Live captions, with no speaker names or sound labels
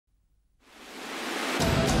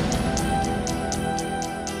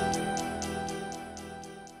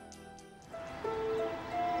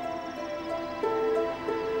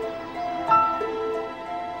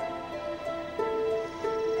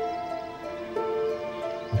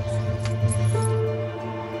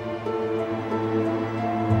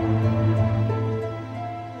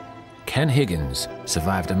Ken Higgins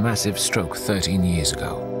survived a massive stroke 13 years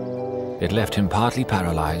ago. It left him partly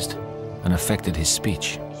paralyzed and affected his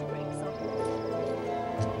speech.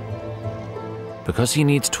 Because he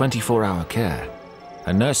needs 24-hour care,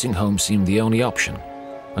 a nursing home seemed the only option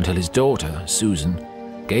until his daughter, Susan,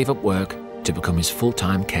 gave up work to become his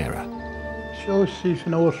full-time carer. She always seems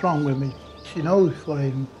to know what's wrong with me. She knows what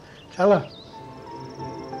I can tell her.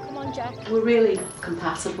 Come on, Jack. We're really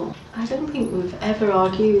compatible. I don't think we've ever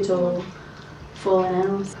argued or fallen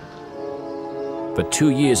out. But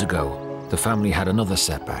 2 years ago, the family had another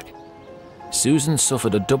setback. Susan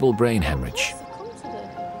suffered a double brain hemorrhage.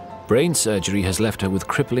 Brain surgery has left her with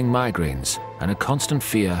crippling migraines and a constant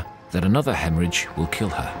fear that another hemorrhage will kill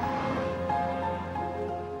her.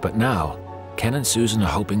 But now, Ken and Susan are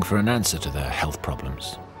hoping for an answer to their health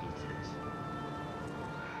problems.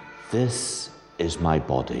 This is my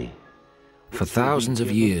body. For thousands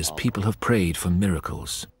of years, people have prayed for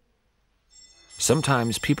miracles.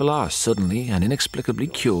 Sometimes people are suddenly and inexplicably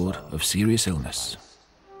cured of serious illness.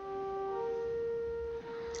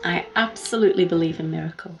 I absolutely believe in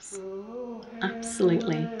miracles.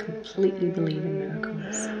 Absolutely, completely believe in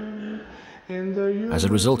miracles. As a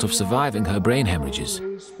result of surviving her brain hemorrhages,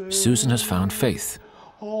 Susan has found faith.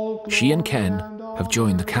 She and Ken have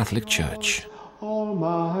joined the Catholic Church.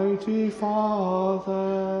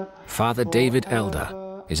 Father David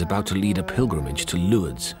Elder is about to lead a pilgrimage to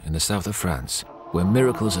Lourdes in the south of France, where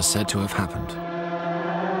miracles are said to have happened.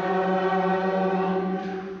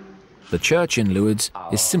 The church in Lourdes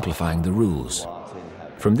is simplifying the rules.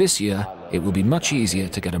 From this year, it will be much easier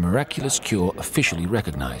to get a miraculous cure officially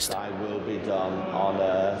recognized.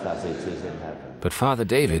 But Father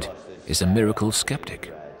David is a miracle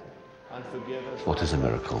skeptic. What is a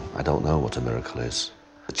miracle? I don't know what a miracle is.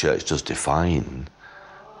 The church does define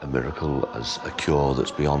a miracle as a cure that's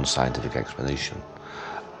beyond scientific explanation.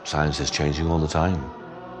 Science is changing all the time.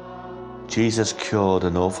 Jesus cured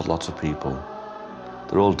an awful lot of people.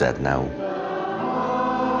 They're all dead now.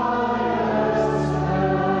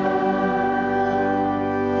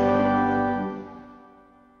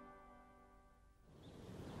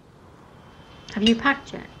 Have you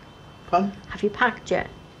packed yet? Pardon? Have you packed yet?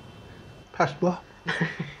 Past what?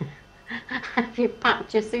 Have you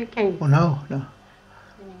packed your suitcase? Oh, no.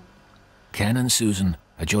 Ken and Susan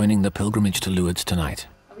are joining the pilgrimage to Lourdes tonight.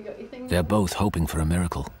 Have you got your things? They're both hoping for a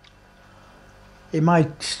miracle. It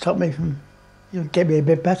might stop me from, get me a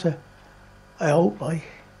bit better. I hope I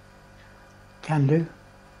can do.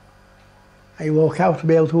 I walk out to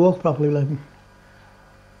be able to walk properly with him.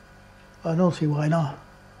 I don't see why not.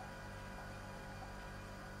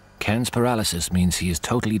 Ken's paralysis means he is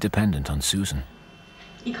totally dependent on Susan.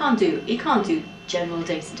 You can't do general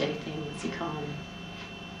day-to-day things. You can't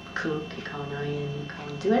cook, you can't iron, you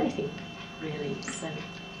can't do anything, really. So,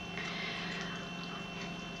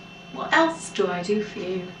 what else do I do for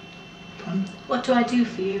you? Pardon? What do I do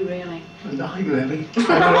for you, really? Nothing really. I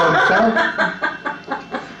don't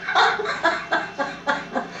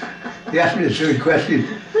know. You asked me a silly question.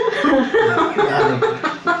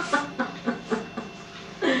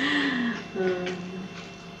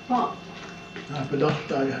 What? I'd be lost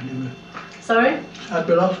without you anyway. Sorry? I'd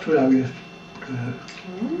be lost without you.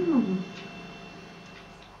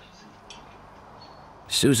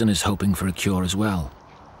 Susan is hoping for a cure as well.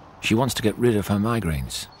 She wants to get rid of her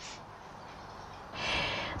migraines.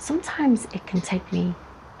 Sometimes it can take me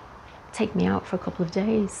out for a couple of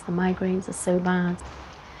days. The migraines are so bad.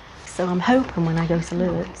 So I'm hoping when I go to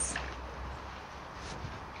Lourdes,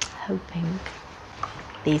 hoping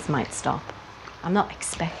these might stop. I'm not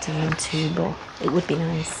expecting them to, but it would be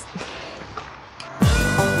nice.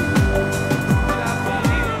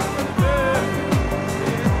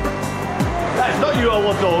 That's not you,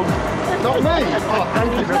 old dog. Not me. Oh,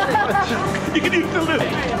 thank you very much. You can use the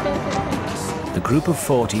lift. The group of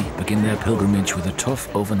 40 begin their pilgrimage with a tough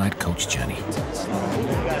overnight coach journey.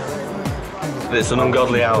 It's an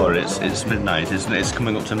ungodly hour. It's midnight, isn't it? It's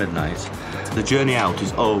coming up to midnight. The journey out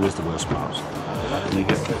is always the worst part. And you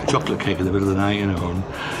get chocolate cake at the middle of the night, and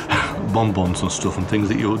bonbons and stuff, and things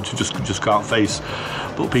that you just can't face.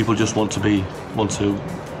 But people just want to be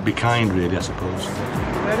kind, really, I suppose.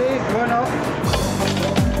 Ready? Going up.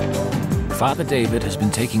 Father David has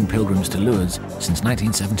been taking pilgrims to Lourdes since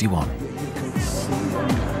 1971.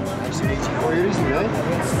 Oh, it isn't really.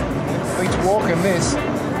 I need to walk in this.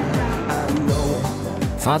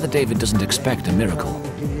 Father David doesn't expect a miracle,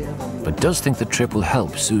 but does think the trip will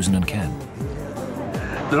help Susan and Ken.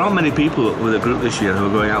 There aren't many people with a group this year who are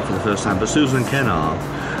going out for the first time, but Susan and Ken are.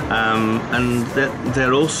 And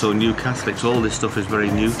they're also new Catholics. All this stuff is very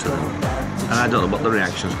new to them. And I don't know what the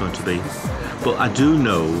reaction is going to be. But I do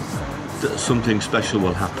know that something special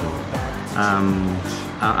will happen.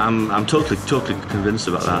 I'm totally convinced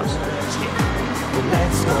about that.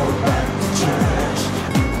 Let's go back to church.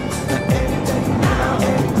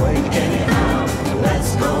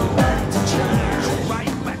 Let's go back to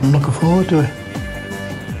church. I'm looking forward to it.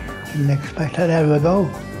 Didn't expect I'd ever go.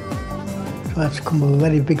 So that's come a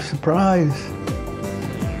very big surprise.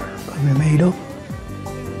 Got me made up.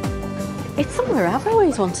 It's somewhere I've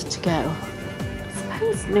always wanted to go. I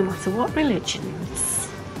suppose no matter what religion, it's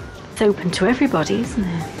open to everybody, isn't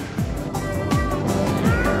it?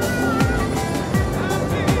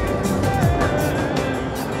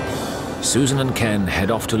 Susan and Ken head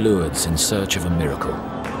off to Lourdes in search of a miracle.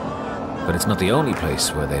 But it's not the only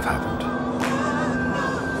place where they've happened.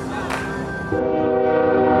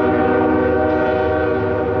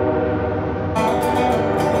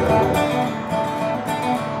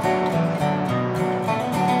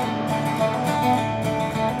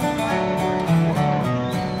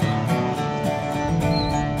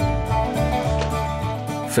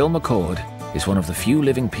 Phil McCord is one of the few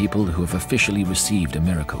living people who have officially received a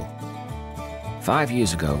miracle. 5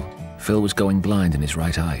 years ago, Phil was going blind in his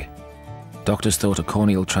right eye. Doctors thought a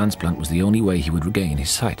corneal transplant was the only way he would regain his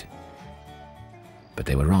sight. But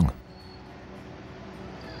they were wrong.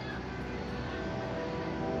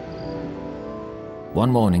 One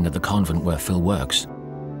morning at the convent where Phil works,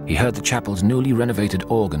 he heard the chapel's newly renovated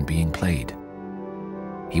organ being played.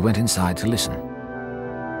 He went inside to listen.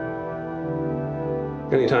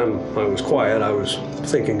 Anytime I was quiet, I was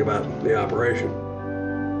thinking about the operation.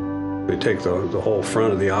 They take the whole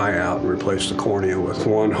front of the eye out and replace the cornea with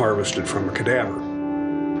one harvested from a cadaver.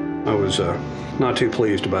 I was not too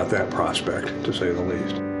pleased about that prospect, to say the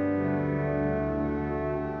least.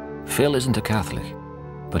 Phil isn't a Catholic,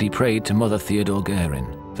 but he prayed to Mother Theodore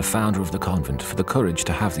Guerin, the founder of the convent, for the courage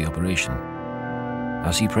to have the operation.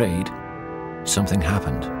 As he prayed, something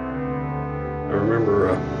happened. I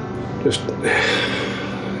remember just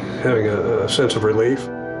having a sense of relief.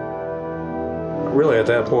 Really, at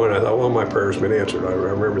that point, I thought, well, my prayer's been answered. I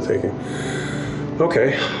remember thinking,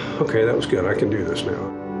 okay, that was good. I can do this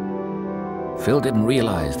now. Phil didn't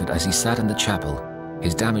realize that as he sat in the chapel,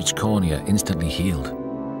 his damaged cornea instantly healed.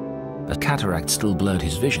 A cataract still blurred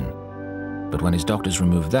his vision, but when his doctors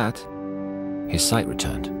removed that, his sight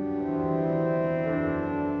returned.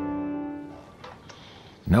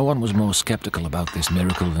 No one was more skeptical about this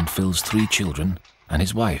miracle than Phil's 3 children and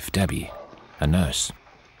his wife, Debbie, a nurse.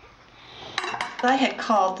 I had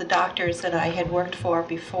called the doctors that I had worked for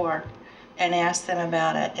before and asked them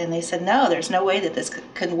about it, and they said, no, there's no way that this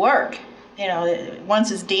could work. You know, once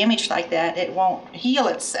it's damaged like that, it won't heal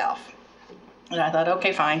itself. And I thought,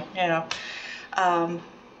 okay, fine, you know.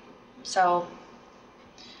 So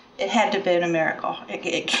it had to have been a miracle.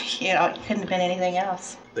 It couldn't have been anything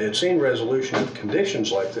else. They had seen resolution of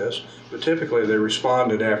conditions like this, but typically they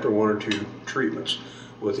responded after 1 or 2 treatments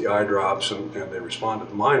with the eye drops, and they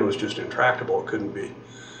responded. Mine was just intractable. It couldn't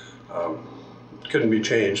be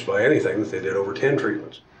changed by anything that they did over 10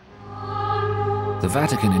 treatments. The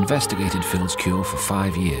Vatican investigated Phil's cure for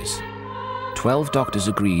 5 years. 12 doctors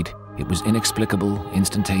agreed it was inexplicable,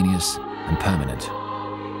 instantaneous, and permanent.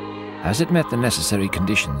 As it met the necessary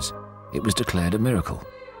conditions, it was declared a miracle,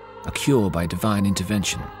 a cure by divine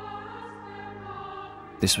intervention.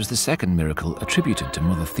 This was the second miracle attributed to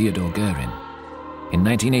Mother Theodore Guerin. In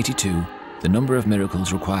 1982, the number of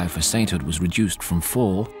miracles required for sainthood was reduced from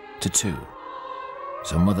 4 to 2.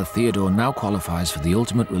 So Mother Theodore now qualifies for the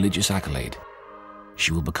ultimate religious accolade.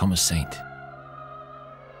 She will become a saint.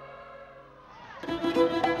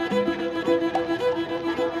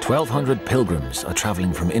 "1,200 pilgrims are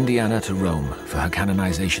traveling from Indiana to Rome for her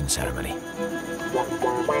canonization ceremony.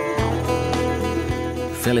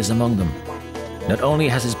 Phil is among them. Not only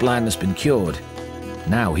has his blindness been cured,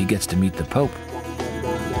 now he gets to meet the Pope.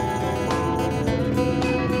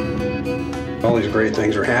 All these great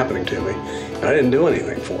things are happening to me, and I didn't do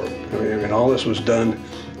anything for it. I mean, all this was done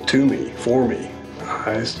to me, for me.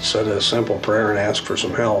 I said a simple prayer and asked for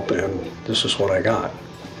some help, and this is what I got.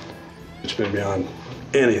 It's been beyond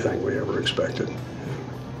anything we ever expected.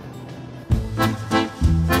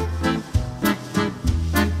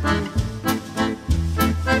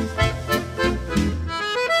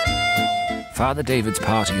 Father David's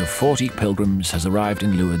party of 40 pilgrims has arrived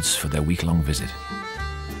in Lourdes for their week-long visit.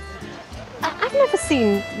 I've never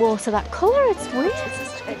seen water that colour. It's weird.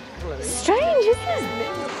 It's strange, isn't it?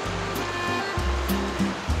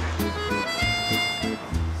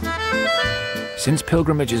 Since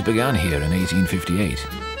pilgrimages began here in 1858,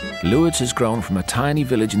 Lourdes has grown from a tiny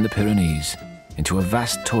village in the Pyrenees into a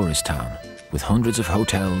vast tourist town with hundreds of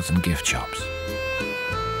hotels and gift shops.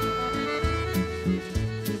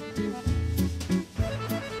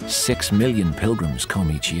 6 million pilgrims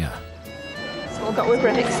come each year. So we've got with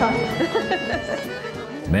brakes on.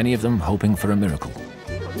 Many of them hoping for a miracle.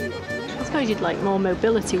 I suppose you'd like more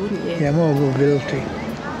mobility, wouldn't you? Yeah, more mobility.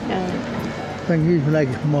 Yeah. I think use my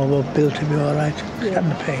legs for more mobility, be all right. Yeah. Getting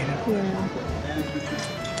the pain. Yeah.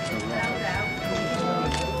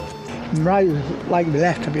 Right, like my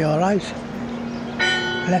left to be all right.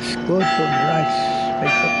 Left's good, but my right's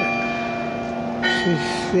makes up with.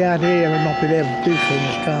 It's the idea of not being able to do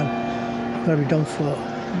things can't be done for.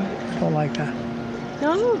 I don't like that.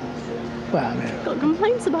 No. Well, I mean, Got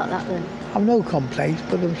complaints about that then? I've no complaints,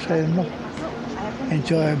 but I'm saying I'm not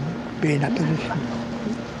enjoying being in that position.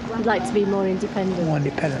 You'd like to be more independent? More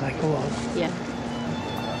independent like I was. Yeah.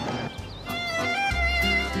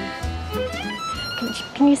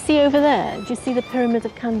 Can you see over there? Do you see the pyramid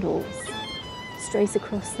of candles? Straight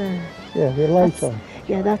across there. Yeah, the lights on.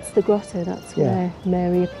 Yeah, that's the grotto. That's where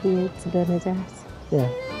Mary appeared to Bernadette. Yeah.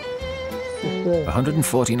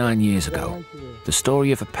 149 years ago, the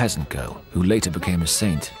story of a peasant girl who later became a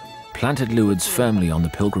saint planted Lourdes firmly on the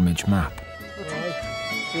pilgrimage map.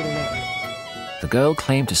 The girl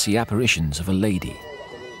claimed to see apparitions of a lady.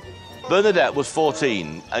 Bernadette was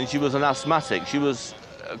 14 and she was an asthmatic. She was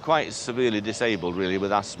quite severely disabled, really,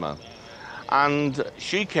 with asthma. And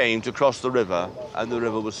she came to cross the river, and the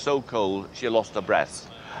river was so cold she lost her breath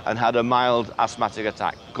and had a mild asthmatic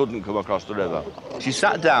attack, couldn't come across the river. She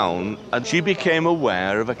sat down and she became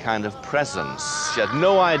aware of a kind of presence. She had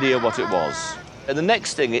no idea what it was. And the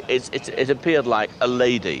next thing, it appeared like a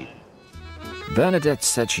lady. Bernadette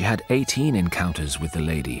said she had 18 encounters with the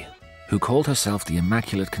lady, who called herself the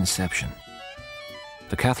Immaculate Conception.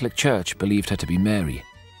 The Catholic Church believed her to be Mary,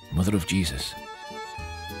 Mother of Jesus.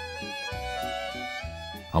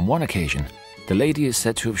 On one occasion, the lady is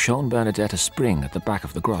said to have shown Bernadette a spring at the back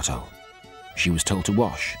of the grotto. She was told to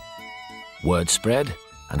wash. Word spread,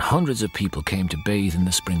 and hundreds of people came to bathe in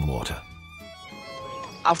the spring water.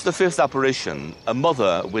 After the fifth apparition, a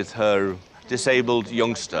mother with her disabled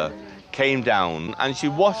youngster came down and she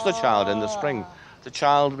washed the child in the spring. The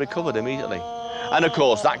child recovered immediately. And of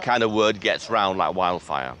course, that kind of word gets round like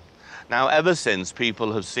wildfire. Now, ever since,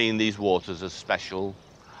 people have seen these waters as special,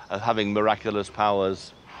 as having miraculous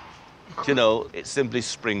powers. You know, it's simply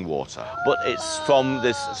spring water, but it's from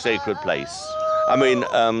this sacred place. I mean,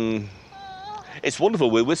 it's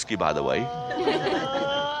wonderful with whiskey, by the way.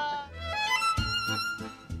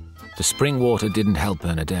 The spring water didn't help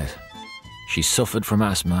Bernadette. She suffered from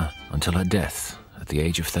asthma until her death at the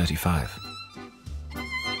age of 35.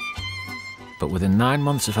 But within 9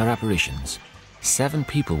 months of her apparitions, 7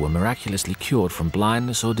 people were miraculously cured from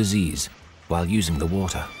blindness or disease while using the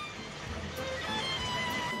water.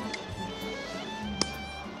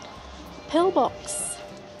 Pillbox.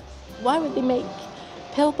 Why would they make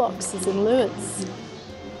pillboxes in Lourdes?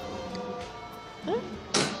 Huh?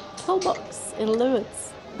 Pillbox in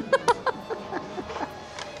Lourdes.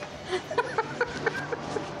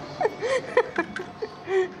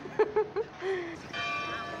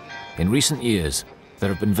 In recent years, there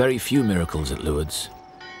have been very few miracles at Lourdes.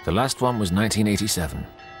 The last one was 1987.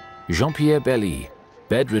 Jean-Pierre Belly,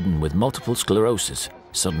 bedridden with multiple sclerosis,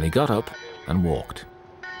 suddenly got up and walked.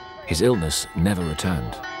 His illness never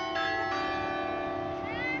returned.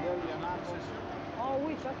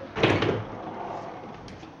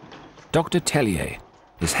 Dr. Tellier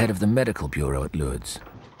is head of the medical bureau at Lourdes.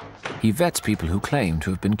 He vets people who claim to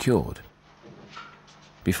have been cured.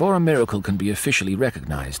 Before a miracle can be officially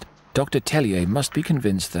recognized, Dr. Tellier must be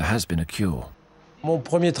convinced there has been a cure.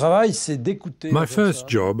 My first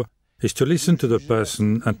job is to listen to the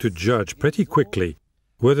person and to judge pretty quickly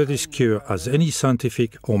whether this cure has any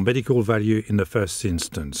scientific or medical value in the first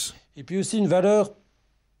instance.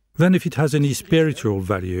 Then if it has any spiritual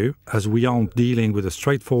value, as we aren't dealing with a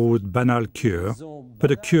straightforward banal cure,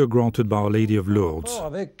 but a cure granted by Our Lady of Lourdes.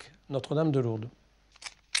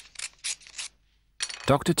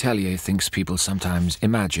 Dr. Tellier thinks people sometimes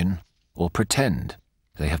imagine or pretend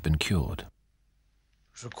they have been cured.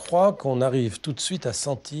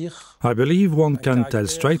 I believe one can tell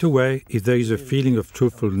straight away if there is a feeling of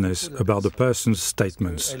truthfulness about the person's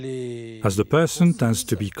statements, as the person tends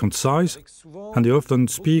to be concise and they often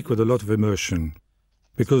speak with a lot of emotion,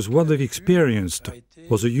 because what they've experienced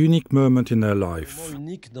was a unique moment in their life.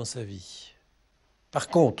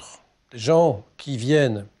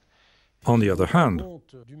 On the other hand,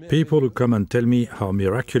 people who come and tell me how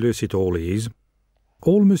miraculous it all is,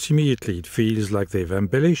 almost immediately it feels like they've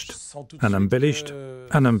embellished and embellished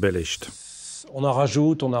and embellished.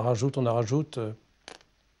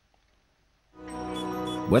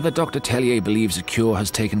 Whether Dr. Tellier believes a cure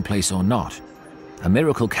has taken place or not, a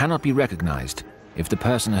miracle cannot be recognized if the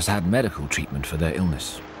person has had medical treatment for their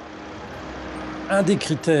illness.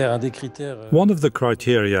 One of the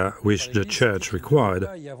criteria which the Church required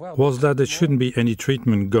was that there shouldn't be any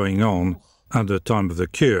treatment going on at the time of the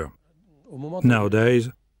cure. Nowadays,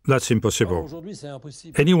 that's impossible.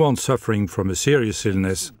 Anyone suffering from a serious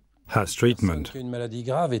illness has treatment.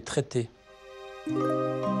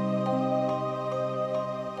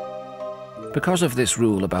 Because of this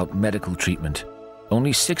rule about medical treatment,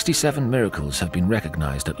 only 67 miracles have been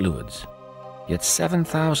recognized at Lourdes. Yet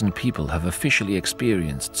 7,000 people have officially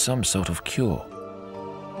experienced some sort of cure.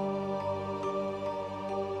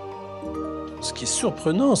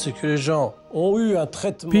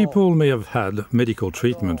 People may have had medical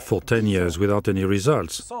treatment for 10 years without any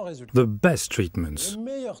results, the best treatments.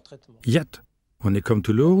 Yet, when they come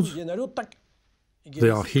to Lourdes, they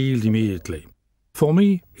are healed immediately. For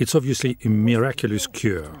me, it's obviously a miraculous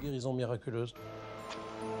cure.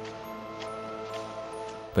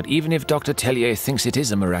 But even if Dr. Tellier thinks it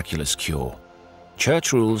is a miraculous cure,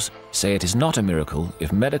 Church rules say it is not a miracle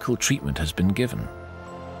if medical treatment has been given.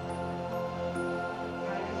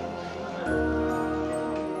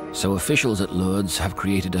 So officials at Lourdes have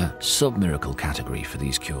created a sub-miracle category for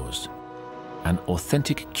these cures, an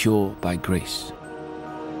authentic cure by grace.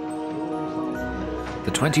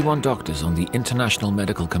 The 21 doctors on the International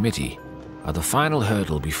Medical Committee are the final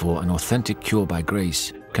hurdle before an authentic cure by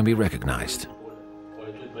grace can be recognized.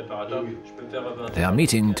 They are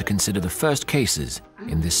meeting to consider the first cases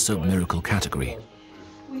in this sub-miracle category.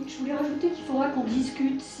 Oui, je voulais rajouter qu'il faudra qu'on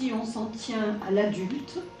discute si on s'en tient à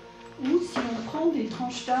l'adulte ou si on prend des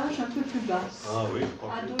tranches d'âge un peu plus basses.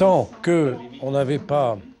 Tant que on n'avait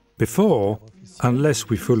pas. Before, unless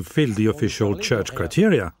we fulfilled the official Church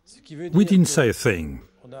criteria, we didn't say a thing.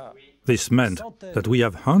 This meant that we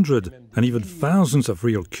have hundreds and even thousands of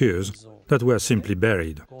real cures that were simply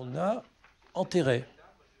buried.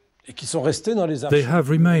 They have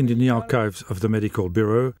remained in the archives of the Medical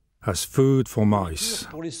Bureau as food for mice.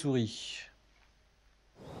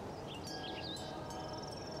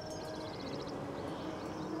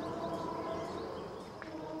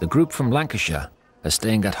 The group from Lancashire are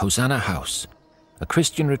staying at Hosanna House, a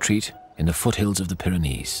Christian retreat in the foothills of the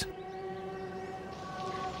Pyrenees.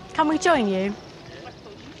 Can we join you?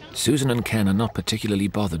 Susan and Ken are not particularly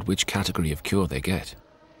bothered which category of cure they get.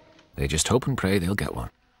 They just hope and pray they'll get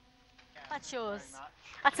one. That's yours.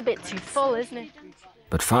 That's a bit too full, isn't it?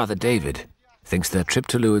 But Father David thinks their trip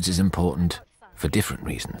to Lourdes is important for different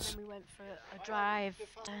reasons. We went for a drive.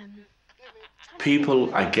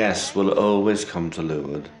 People, I guess, will always come to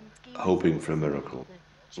Lourdes hoping for a miracle.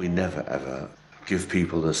 We never, ever give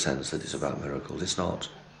people the sense that it's about miracles. It's not.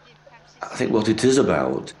 I think what it is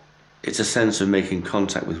about, it's a sense of making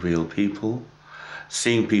contact with real people,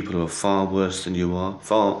 seeing people who are far worse than you are,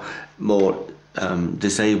 far more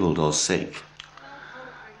disabled or sick.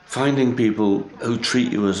 Finding people who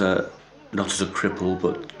treat you as not as a cripple,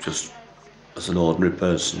 but just as an ordinary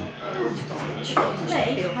person.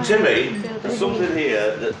 Timmy, there's something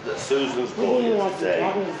here that Susan's brought you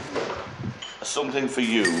today. Something for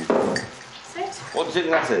you. What do you think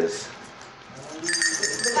that is?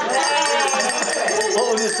 What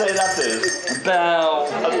would you say that is? A bell.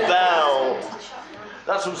 A bell.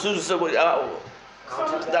 That's from Susan.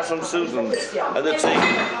 That's from Susan. And the tea.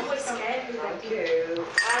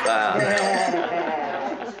 Wow.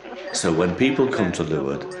 So when people come to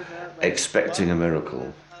Lourdes expecting a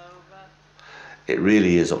miracle, it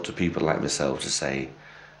really is up to people like myself to say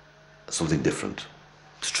something different,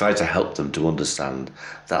 to try to help them to understand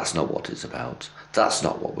that's not what it's about. That's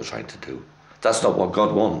not what we're trying to do. That's not what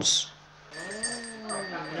God wants.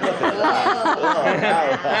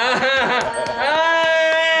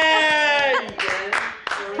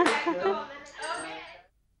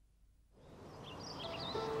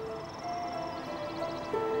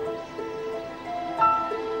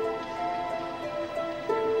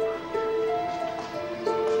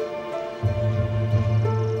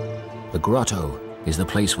 The grotto is the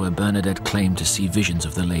place where Bernadette claimed to see visions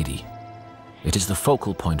of the Lady. It is the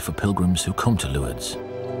focal point for pilgrims who come to Lourdes.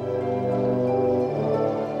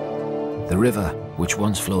 The river, which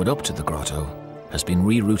once flowed up to the grotto, has been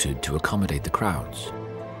rerouted to accommodate the crowds.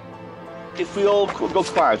 If we all go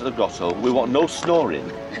quiet at the grotto, we want no snoring.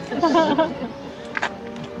 Did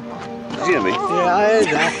you hear me? Yeah, I heard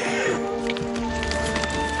that.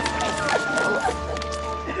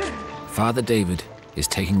 Father David is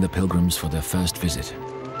taking the pilgrims for their first visit.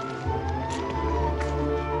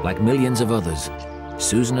 Like millions of others,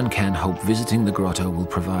 Susan and Ken hope visiting the grotto will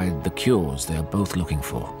provide the cures they are both looking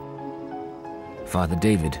for. Father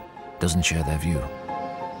David doesn't share their view.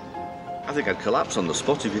 I think I'd collapse on the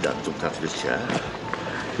spot if you'd had jumped out of his chair.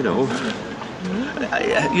 You know,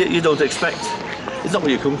 you don't expect. It's not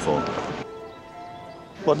what you come for.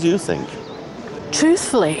 What do you think?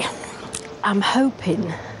 Truthfully, I'm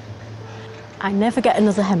hoping I never get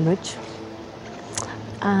another hemorrhage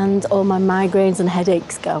and all my migraines and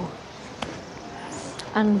headaches go.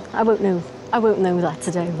 And I won't know that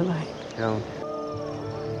today, will I? No.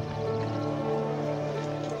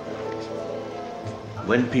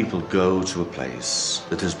 When people go to a place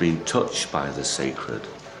that has been touched by the sacred,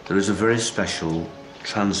 there is a very special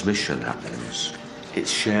transmission happens.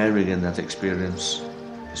 It's sharing in that experience.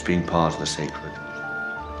 It's being part of the sacred.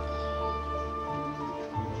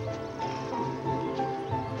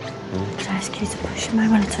 Could I ask you to push him? I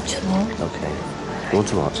want to touch the wall. Okay. You want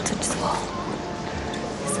to what? Touch the wall.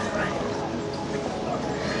 Is that right?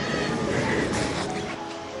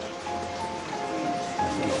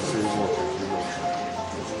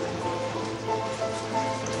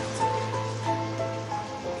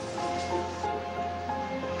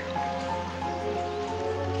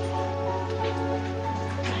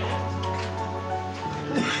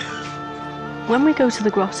 When we go to the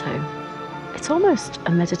grotto, it's almost a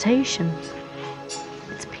meditation.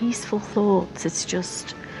 It's peaceful thoughts. It's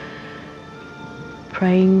just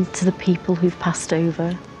praying to the people who've passed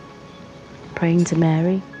over, praying to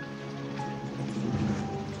Mary.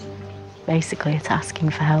 Basically, it's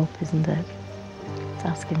asking for help, isn't it? It's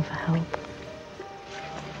asking for help.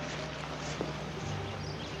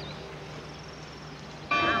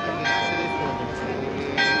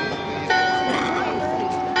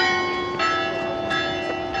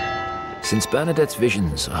 Since Bernadette's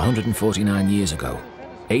visions 149 years ago,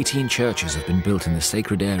 18 churches have been built in the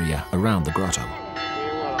sacred area around the grotto.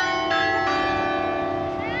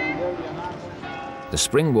 The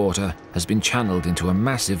spring water has been channeled into a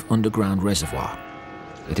massive underground reservoir.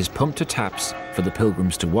 It is pumped to taps for the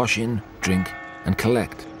pilgrims to wash in, drink, and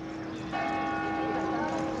collect.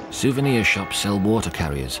 Souvenir shops sell water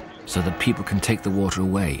carriers so that people can take the water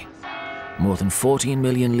away. More than 14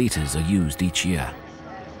 million litres are used each year.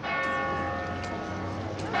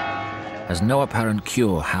 As no apparent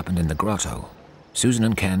cure happened in the grotto, Susan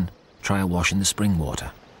and Ken try a wash in the spring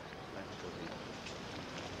water.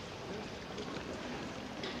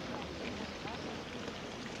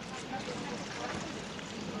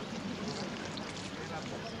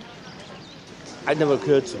 It never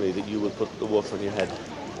occurred to me that you would put the water on your head.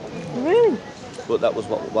 Really? But that was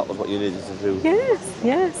what you needed to do. Yes,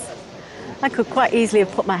 yes. I could quite easily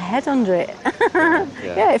have put my head under it.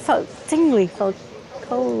 Yeah, it felt tingly, felt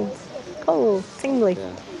cold. Cold, tingly.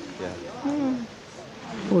 I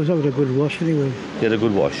was having a good wash anyway. You had a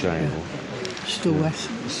good wash, right? Yeah. Still wet.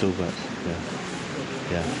 Still wet,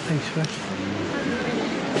 yeah. Thanks, wet.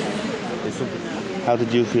 How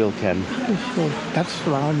did you feel, Ken? Well, that's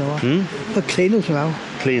somehow, no. But cleaner somehow.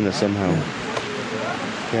 Cleaner somehow.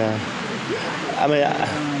 Yeah. I mean,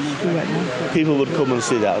 people would come and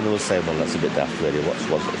see that and they would say, well, that's a bit daft, really.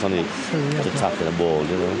 It's only a tap in a bowl,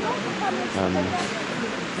 you know.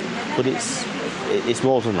 But it's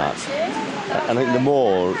more than that. I think the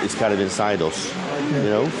more is kind of inside us, you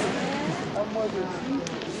know.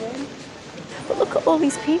 But look at all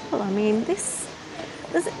these people. I mean,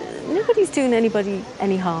 nobody's doing anybody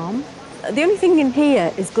any harm. The only thing in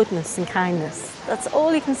here is goodness and kindness. That's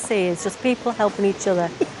all you can see is just people helping each other.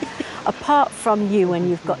 Apart from you when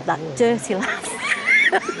you've got that dirty laugh.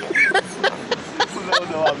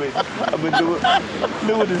 No, I mean,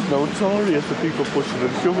 Lourdes is notorious for people pushing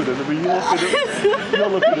and shoving it. I mean, you're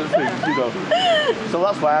looking at things, you know. So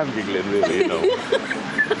that's why I'm giggling, really, you know.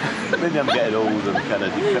 Maybe I'm getting old and kind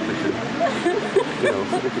of decrepit, you know,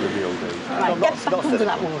 thinking of the old days. Right, get back under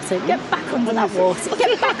that water. Get back under that water.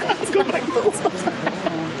 Get back under that water.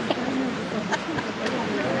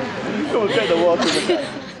 Go and get the water in the back.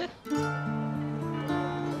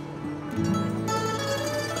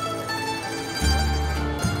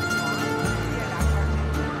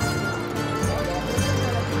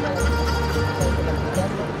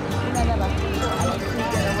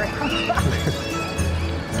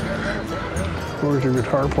 Where's your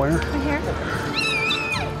guitar player? Right here.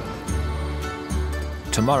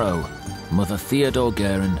 Tomorrow, Mother Theodore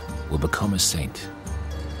Guerin will become a saint,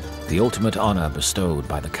 the ultimate honour bestowed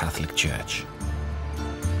by the Catholic Church.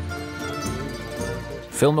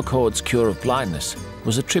 Phil McCord's cure of blindness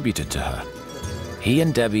was attributed to her. He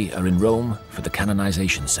and Debbie are in Rome for the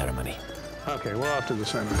canonization ceremony. Okay, we're off to the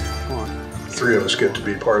center. Come on. 3 of us get to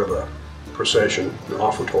be part of a procession, an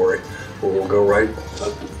offertory, where we'll go right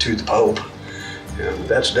up to the Pope. And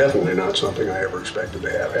that's definitely not something I ever expected to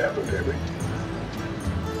have happen to me.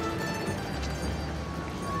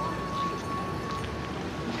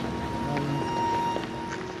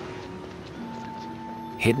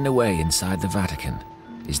 hidden away inside the Vatican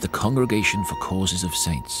is the Congregation for Causes of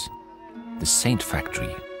Saints, the saint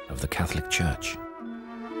factory of the Catholic Church.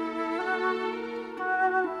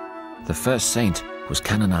 The first saint was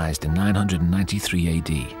canonized in 993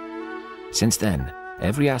 AD. Since then,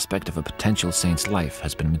 every aspect of a potential saint's life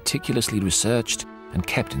has been meticulously researched and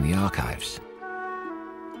kept in the archives.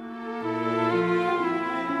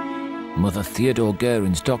 Mother Theodore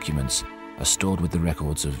Guerin's documents are stored with the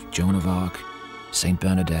records of Joan of Arc, Saint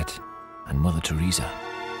Bernadette, and Mother Teresa.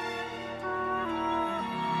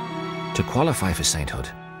 To qualify for sainthood,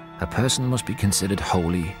 a person must be considered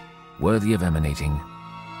holy, worthy of emanating,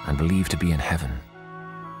 and believed to be in heaven.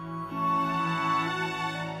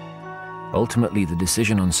 Ultimately, the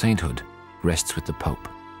decision on sainthood rests with the Pope.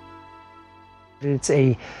 It's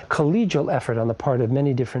a collegial effort on the part of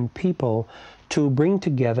many different people to bring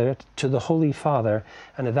together to the Holy Father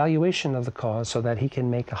an evaluation of the cause so that he can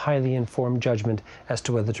make a highly informed judgment as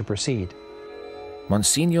to whether to proceed.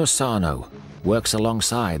 Monsignor Sarno works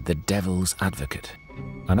alongside the Devil's Advocate,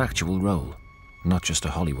 an actual role, not just a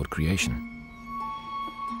Hollywood creation.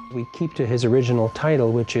 We keep to his original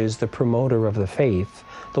title, which is the promoter of the faith,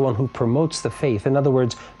 the one who promotes the faith, in other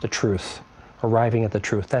words, the truth. Arriving at the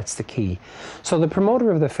truth, that's the key. So the promoter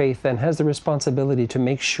of the faith then has the responsibility to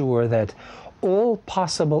make sure that all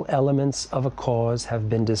possible elements of a cause have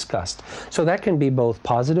been discussed. So that can be both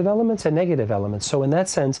positive elements and negative elements. So in that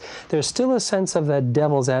sense, there's still a sense of that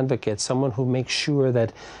devil's advocate, someone who makes sure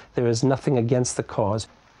that there is nothing against the cause.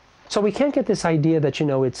 So we can't get this idea that, you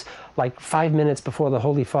know, it's like 5 minutes before the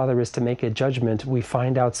Holy Father is to make a judgment, we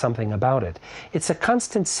find out something about it. It's a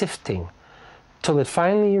constant sifting till it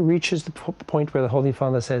finally reaches the point where the Holy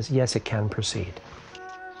Father says, yes, it can proceed.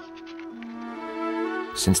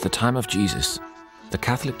 Since the time of Jesus, the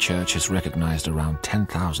Catholic Church has recognized around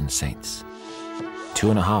 10,000 saints.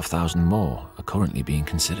 2,500 more are currently being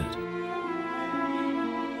considered.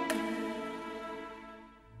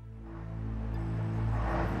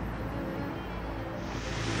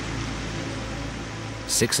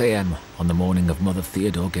 "6 a.m. on the morning of Mother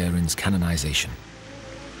Theodore Guerin's canonization.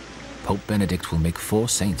 Pope Benedict will make 4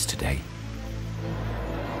 saints today.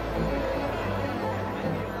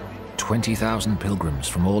 20,000 pilgrims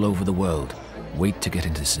from all over the world wait to get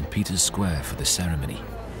into St. Peter's Square for the ceremony.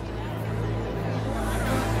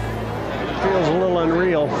 It feels a little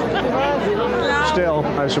unreal. Still,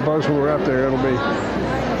 I suppose when we're up there,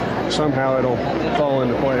 somehow it'll fall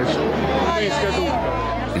into place.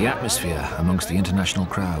 The atmosphere amongst the international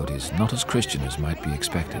crowd is not as Christian as might be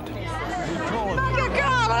expected.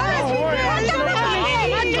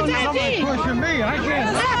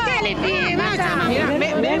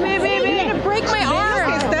 Break my arm.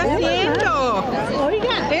 ¿Qué está haciendo?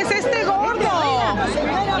 Es este gordo.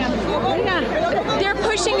 They're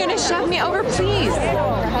pushing and to shove me over, please.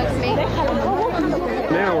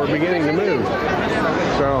 Now we're beginning to move.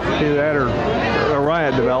 So either that or a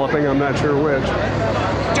riot developing, I'm not sure which.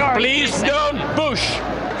 Please don't push.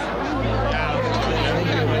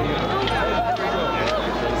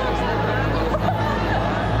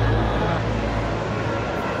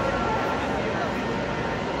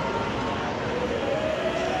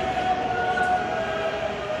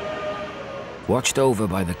 Watched over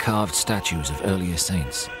by the carved statues of earlier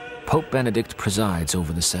saints, Pope Benedict presides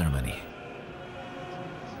over the ceremony.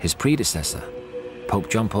 His predecessor, Pope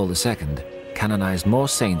John Paul II, canonized more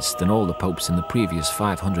saints than all the popes in the previous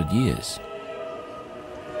 500 years.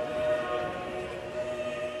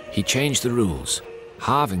 He changed the rules,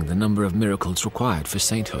 halving the number of miracles required for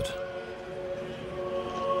sainthood.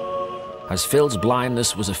 As Phil's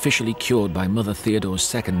blindness was officially cured by Mother Theodore's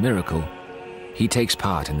second miracle, he takes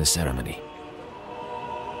part in the ceremony.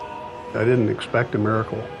 I didn't expect a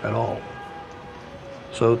miracle at all.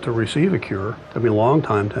 So to receive a cure, it took me a long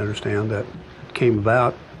time to understand that it came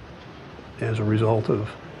about as a result of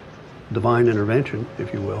divine intervention,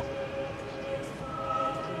 if you will.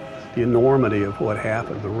 The enormity of what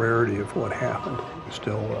happened, the rarity of what happened, is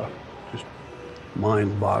still just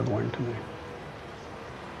mind-boggling to me.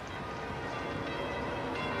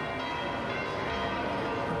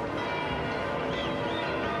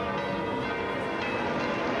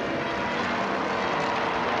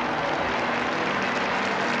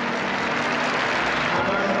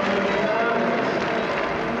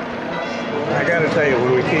 I got to tell you,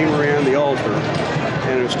 when we came around the altar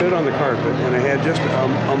and it stood on the carpet, and I had just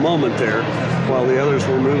a moment there while the others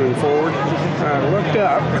were moving forward, I looked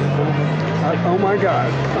up. Oh my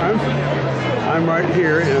God, I'm right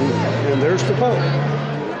here, and there's the Pope.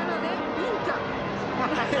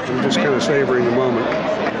 I'm just kind of savoring the moment.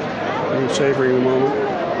 I'm savoring the moment.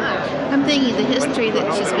 I'm thinking the history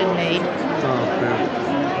that she's been made. Oh,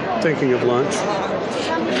 yeah. Thinking of lunch.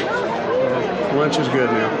 Lunch is good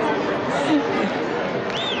now.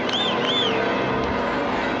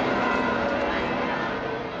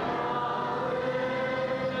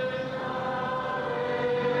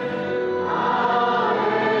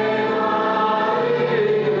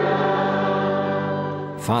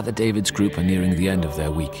 Father David's group are nearing the end of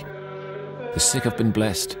their week. The sick have been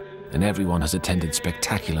blessed, and everyone has attended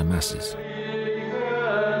spectacular masses.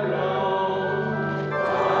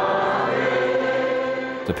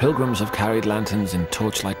 The pilgrims have carried lanterns in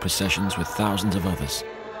torchlight processions with thousands of others.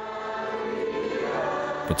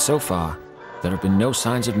 But so far, there have been no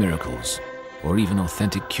signs of miracles or even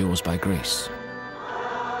authentic cures by grace.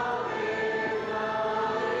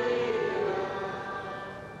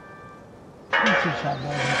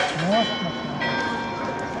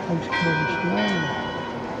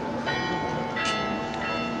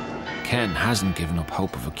 Ken hasn't given up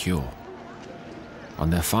hope of a cure. On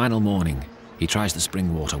their final morning, he tries the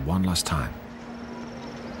spring water one last time.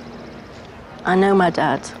 I know my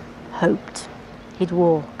dad hoped he'd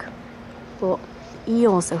walk, but he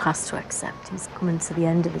also has to accept he's coming to the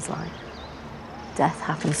end of his life. Death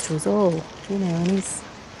happens to us all, you know, and he's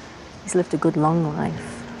lived a good long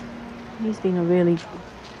life. He's been a really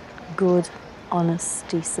good, honest,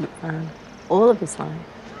 decent man all of his life.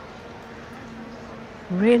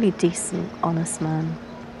 Really decent, honest man.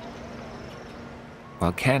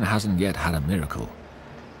 While Ken hasn't yet had a miracle,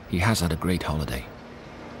 he has had a great holiday.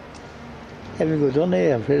 Having good on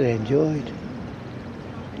here, I've really enjoyed.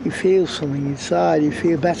 You feel something inside, you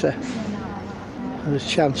feel better. And there's a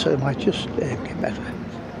chance that it might just get better.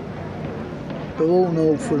 But we won't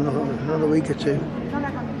know for another week or two.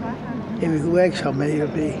 If it works on me, it'll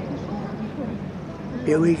be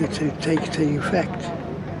a week or two to take effect.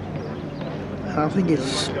 And I think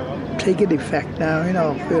it's taking effect now, you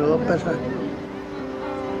know, I feel a lot better.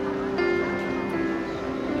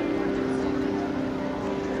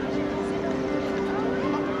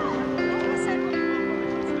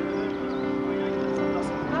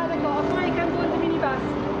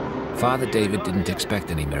 Father David didn't expect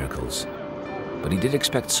any miracles, but he did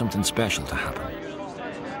expect something special to happen.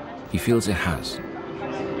 He feels it has.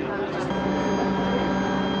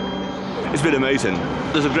 It's been amazing.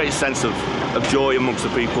 There's a great sense of joy amongst the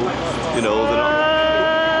people, you know.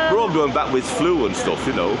 We're all going back with flu and stuff,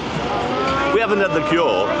 you know. We haven't had the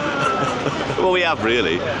cure. Well, we have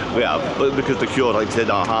really, we have, but because the cure, like I said,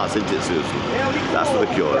 our hearts, isn't it, Susan? That's what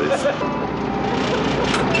the cure is.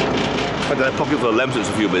 I had a pocket full of lemons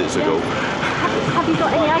a few minutes ago. Have you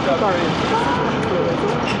got any I could borrow?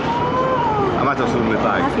 I might have some in my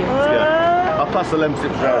bag. Have you? Yeah. I'll pass the lemon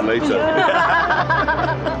tips around later.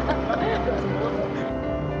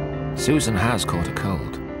 Susan has caught a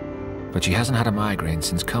cold, but she hasn't had a migraine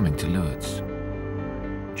since coming to Lourdes.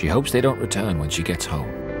 She hopes they don't return when she gets home.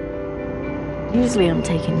 Usually I'm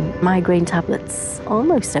taking migraine tablets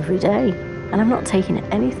almost every day, and I've not taken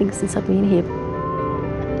anything since I've been here.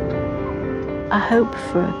 I hope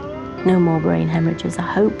for no more brain hemorrhages, I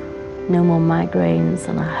hope no more migraines,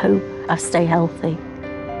 and I hope I stay healthy.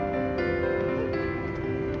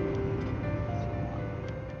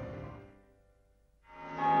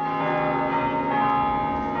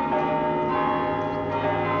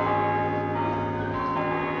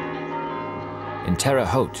 In Terre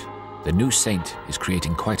Haute, the new saint is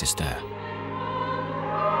creating quite a stir.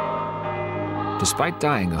 Despite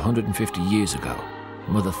dying 150 years ago,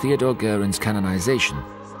 Mother Theodore Guerin's canonization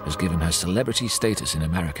has given her celebrity status in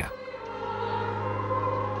America.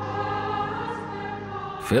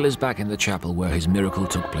 Phil is back in the chapel where his miracle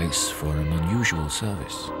took place for an unusual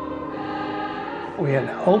service. We had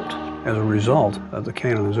hoped, as a result of the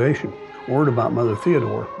canonization, word about Mother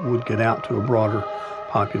Theodore would get out to a broader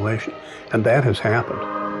population, and that has happened.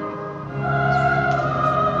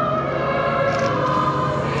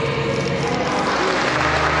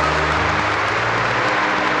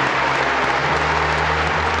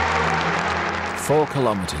 Four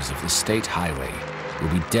kilometers of the state highway will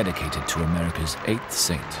be dedicated to America's 8th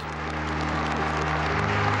saint.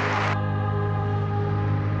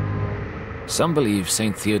 Some believe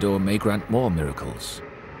St. Theodore may grant more miracles.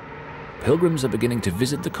 Pilgrims are beginning to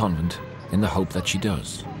visit the convent in the hope that she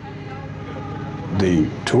does. The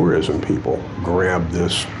tourism people grabbed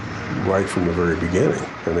this right from the very beginning,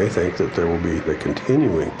 and they think that there will be the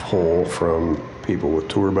continuing pull from people with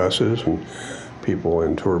tour buses, and people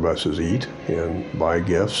in tour buses eat and buy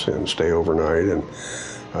gifts and stay overnight, and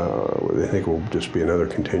they think it will just be another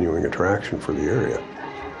continuing attraction for the area.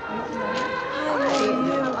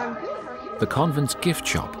 The convent's gift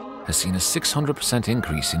shop has seen a 600%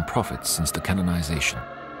 increase in profits since the canonization.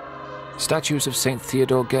 Statues of St.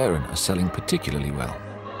 Theodore Guerin are selling particularly well.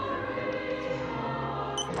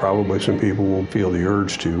 Probably some people will feel the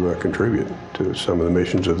urge to contribute to some of the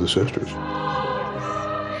missions of the sisters.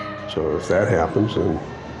 So if that happens, then,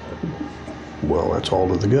 well, that's all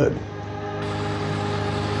to the good.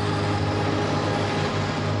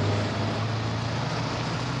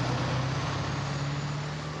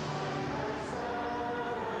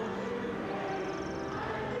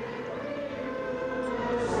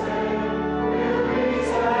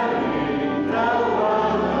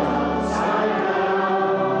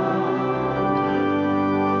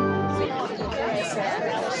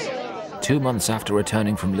 Two months after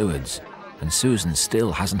returning from Lourdes, and Susan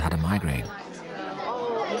still hasn't had a migraine.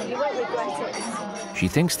 She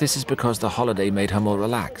thinks this is because the holiday made her more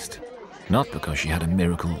relaxed, not because she had a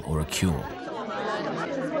miracle or a cure.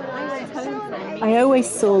 I always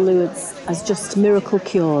saw Lourdes as just miracle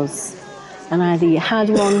cures, and either you had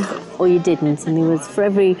one or you didn't, and there was, for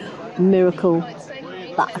every miracle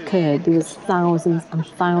that occurred, there was thousands and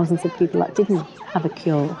thousands of people that didn't have a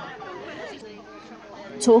cure.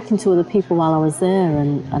 Talking to other people while I was there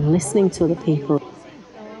and listening to other people,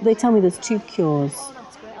 they tell me there's two cures,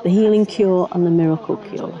 the healing cure and the miracle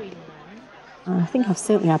cure. And I think I've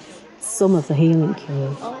certainly had some of the healing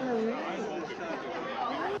cure.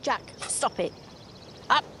 Jack, stop it.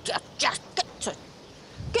 Up, Jack,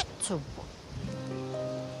 get to.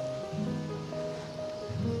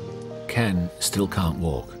 Ken still can't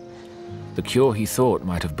walk. The cure he thought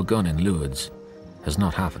might have begun in Lourdes has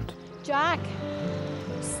not happened. Jack,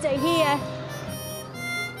 stay here.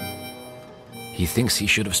 He thinks he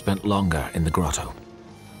should have spent longer in the grotto.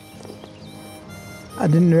 I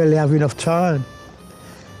didn't really have enough time.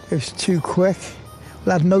 It was too quick.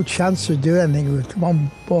 I had no chance to do anything with one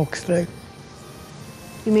walk through.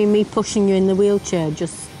 You mean me pushing you in the wheelchair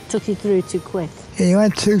just took you through too quick? Yeah, you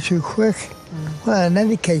went too quick. Well, in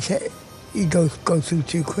any case, you go through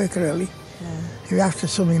too quick, really. If you're after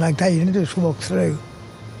something like that, you don't just walk through.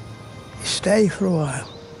 You stay for a while.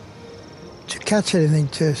 To catch anything,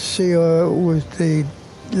 to see her with the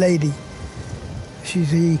lady,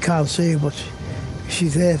 you can't see her, but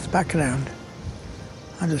she's there in the background.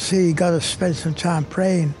 And to see you got to spend some time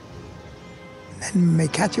praying, then you may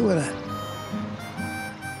catch it with her.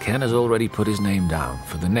 Ken has already put his name down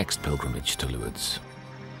for the next pilgrimage to Lourdes.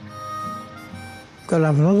 Got to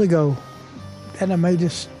have another go. Then I may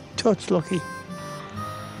just touch lucky.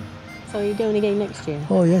 So are you going again next year?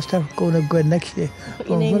 Oh yes, I'm going to go next year. Put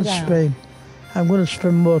your name down. I'm going to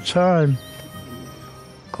spend more time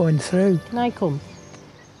going through. Can I come?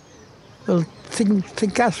 Well,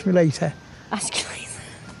 ask me later. Ask you later.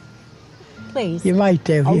 Please. You might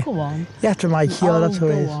do. Oh, go on. You have to make sure that's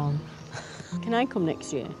what it is. On. Can I come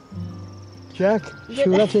next year? Jack, should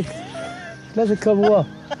we let it come what?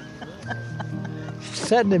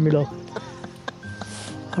 Sending me, look.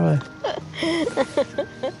 All right.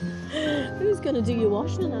 Who's going to do your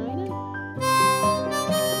washing and ironing?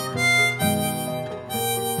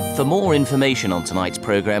 For more information on tonight's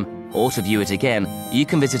programme, or to view it again, you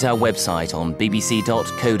can visit our website on bbc.co.uk/This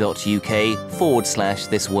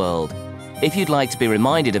World. If you'd like to be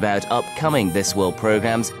reminded about upcoming This World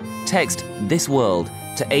programmes, text This World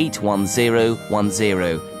to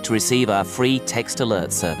 81010 to receive our free text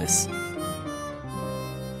alert service.